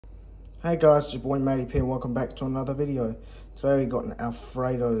Hey guys, it's your boy Matty P and welcome back to another video. Today we got an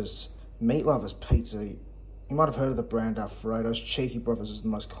Alfredo's Meatlovers pizza. You might have heard of the brand Alfredo's. Cheeky Brothers is the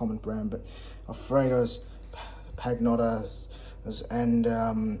most common brand, but Alfredo's, Pagnotta's and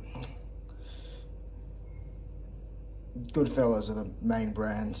Goodfellas are the main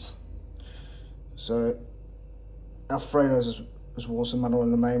brands. So Alfredo's is also one of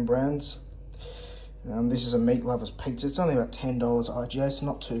the main brands. This is a Meatlovers pizza. It's only about $10 IGA, so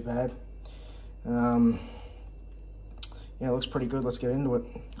not too bad. Yeah, it looks pretty good. Let's get into it.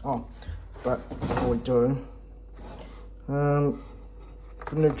 Oh, but before we do, for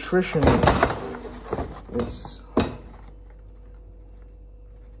nutrition, it's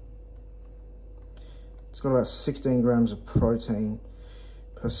got about 16 grams of protein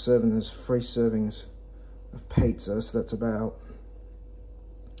per serving. There's 3 servings of pizza, so that's about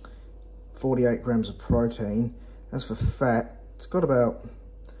 48 grams of protein. As for fat, it's got about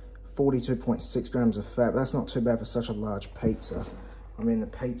 42.6 grams of fat, but that's not too bad for such a large pizza. I mean, the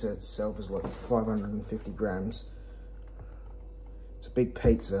pizza itself is like 550 grams. It's a big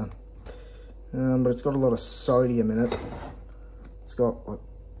pizza, but it's got a lot of sodium in it. It's got like,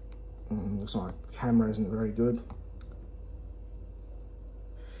 looks like the camera isn't very good.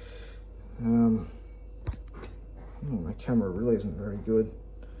 My camera really isn't very good.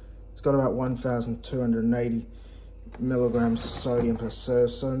 It's got about 1,280 milligrams of sodium per serve,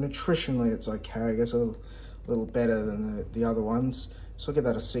 so nutritionally it's okay. I guess a little better than the other ones. So I'll give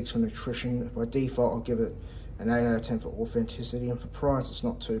that a 6 for nutrition. By default, I'll give it an 8 out of 10 for authenticity, and for price, it's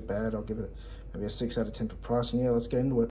not too bad. I'll give it maybe a 6 out of 10 for price. And yeah, let's get into it.